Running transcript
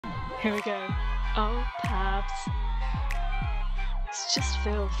Here we go. Oh, Pabs. It's just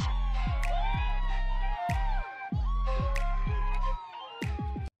filth.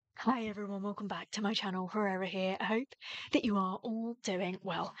 Hi everyone, welcome back to my channel, Herrera here. I hope that you are all doing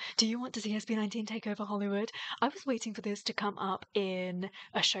well. Do you want to see SB19 take over Hollywood? I was waiting for this to come up in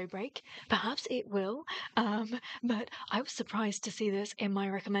a show break. Perhaps it will, but I was surprised to see this in my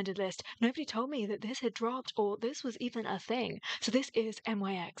recommended list. Nobody told me that this had dropped or this was even a thing. So this is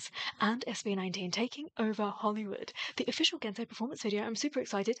MYX and SB19 taking over Hollywood. The official Gento performance video. I'm super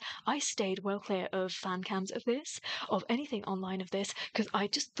excited. I stayed well clear of fan cams of this, of anything online of this, because I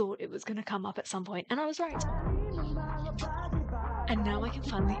just thought it was going to come up at some point, and I was right. And now I can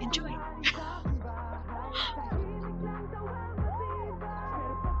finally enjoy.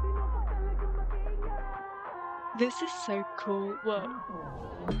 This is so cool. Whoa.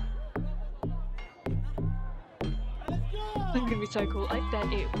 This is going to be so cool. I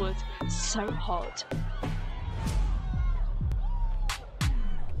bet it was so hot.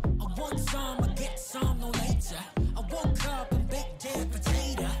 I want some, I get some, no later. I woke up and baked dead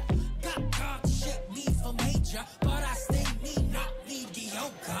potato. Got caught, shit me for major, but I stay me, not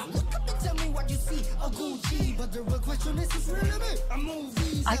mediocre. Look up and tell me what you see, a Gucci, but the real question is really a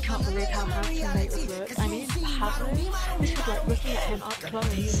movie. I can't believe how handsome they would look. I mean, Pablo, this is like looking at him up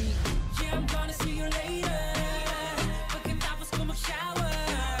close. Yeah, I'm gonna see you later.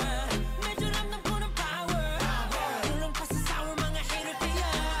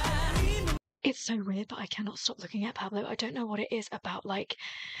 It's so weird, but I cannot stop looking at Pablo. I don't know what it is about, like,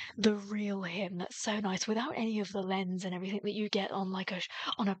 the real him that's so nice without any of the lens and everything that you get on like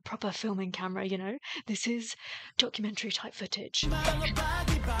on a proper filming camera, you know? This is documentary type footage. Here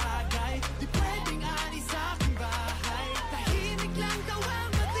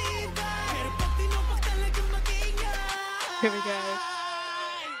we go.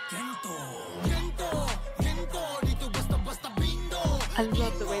 I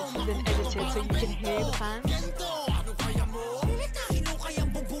love the way this has been edited so you can hear the fans.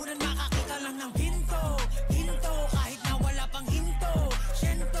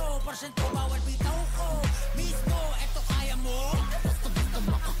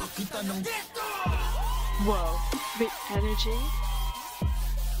 Whoa, the energy.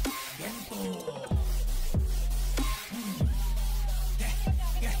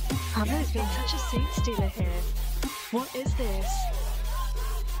 Pablo's being such a scene stealer here. What is this?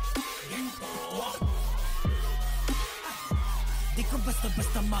 Di ko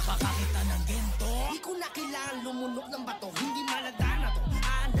basta-basta makakakita ng gento. Di ko na kailangan lumunok ng bato. Hindi maladana to.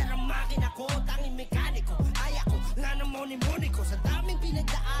 Aandar ang makina ko, tanging mekaniko. Kaya ko nga ng moni-moni ko. Sa daming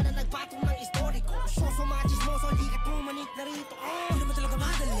pinagdaanan, nagpatong ng istoriko. Soso mga chismoso, likat pumanit na rito. Hindi naman talaga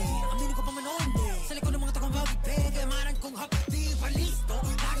madali. Aminin ko pa manoon eh. Sa likod ng mga takong bagay, kayamaran kong hap. Di ba listo?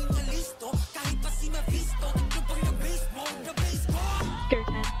 Laging na listo. Kahit pa si Mephisto. Tignan pang na-baseball, na-baseball. Go,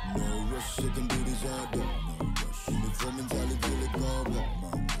 Ken. No rush, I can do this all day. No rush. Uniform mentality, till it go back,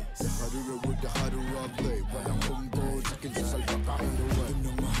 man. The harder with the harder I play. Parang kung gold, chicken sa salva ka in the way.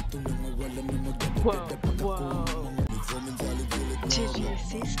 Ito na nga, wala na magdadagdag pag ako. Uniform mentality, till it go back. Did you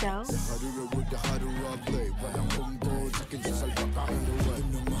see Stel? The harder with the harder I play. Parang kung gold, chicken sa salva ka in the way.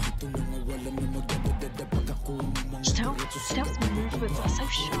 Ito na nga, wala na magdadagdag pag ako. Stel's movements are so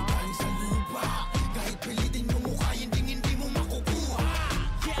sharp. Kahit pilitin mo mukha, hindi mo makukuha.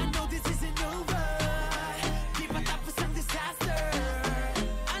 Yeah, I know this isn't over. Di matapos ang disaster.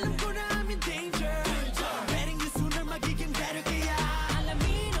 Alam ko na I'm in danger. Betting you sooner magiging better. Kaya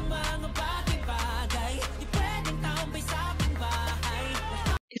alamin ang mga bagay-bagay. Di pwedeng tambay sa aking bahay.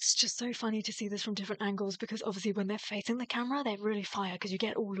 It's just so funny to see this from different angles because obviously when they're facing the camera, they're really fire because you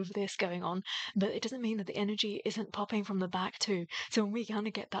get all of this going on, but it doesn't mean that the energy isn't popping from the back too. So when we kind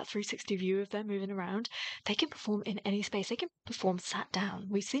of get that 360 view of them moving around, they can perform in any space. They can perform sat down.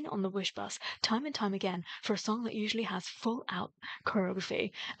 We've seen it on the Wish Bus time and time again for a song that usually has full out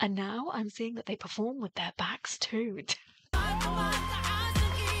choreography. And now I'm seeing that they perform with their backs too.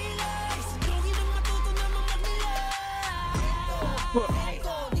 Whoa.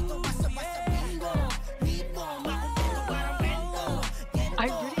 I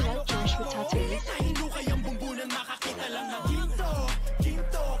really like Josh with tattoos.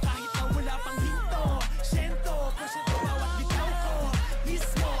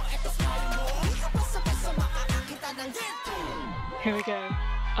 Here we go.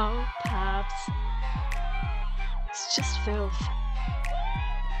 Oh, Pabs. It's just filth.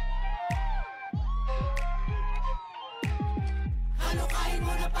 Ano kain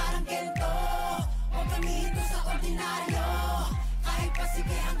mo na parang Gento? Huwag gamihin to sa ordinaryo. Kahit pa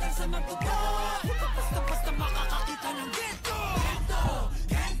sige hanggang sa magbuto. Basta-basta makakakita ng Gento. Gento,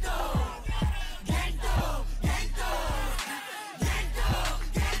 Gento.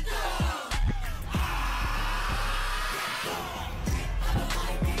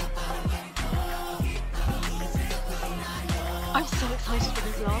 excited for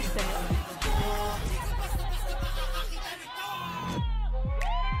this last bit.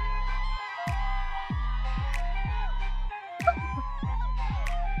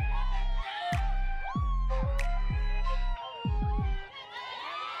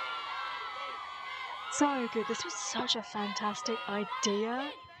 So good. This was such a fantastic idea.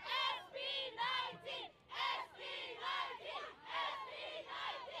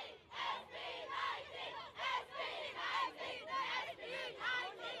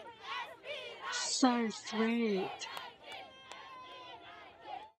 So sweet.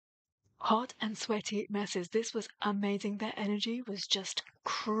 Hot and sweaty messes. This was amazing. Their energy was just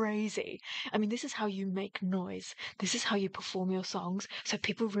crazy. I mean, this is how you make noise. This is how you perform your songs. So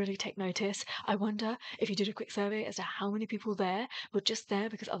people really take notice. I wonder if you did a quick survey as to how many people there were just there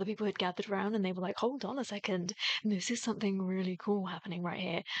because other people had gathered around and they were like, hold on a second. This is something really cool happening right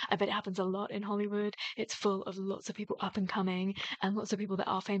here. I bet it happens a lot in Hollywood. It's full of lots of people up and coming and lots of people that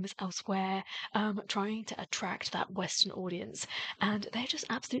are famous elsewhere, trying to attract that Western audience. And they're just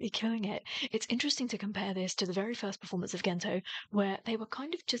absolutely killing it. It's interesting to compare this to the very first performance of Gento, where they were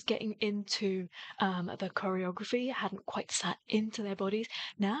kind of just getting into the choreography, hadn't quite sat into their bodies.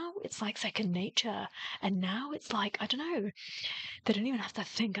 Now it's like second nature. And now it's like, I don't know, they don't even have to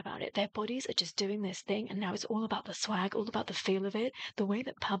think about it. Their bodies are just doing this thing. And now it's all about the swag, all about the feel of it. The way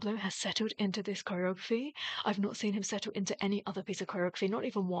that Pablo has settled into this choreography, I've not seen him settle into any other piece of choreography, not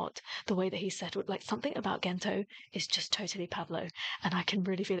even what, the way that he's settled. Like something about Gento is just totally Pablo. And I can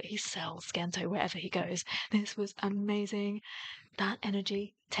really feel it. He sells Gento wherever he goes. This was amazing. That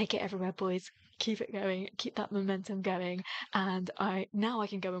energy, take it everywhere, boys. Keep it going, keep that momentum going. And now I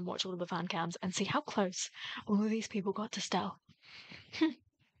can go and watch all of the fan cams and see how close all of these people got to Stell.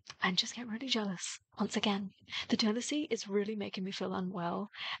 And just get really jealous. Once again, the jealousy is really making me feel unwell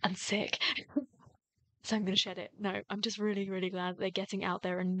and sick. So I'm going to shed it. No, I'm just really, really glad they're getting out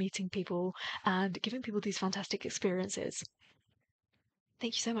there and meeting people and giving people these fantastic experiences.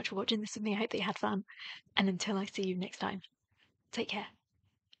 Thank you so much for watching this with me. I hope that you had fun. And until I see you next time, take care.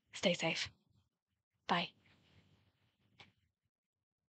 Stay safe. Bye.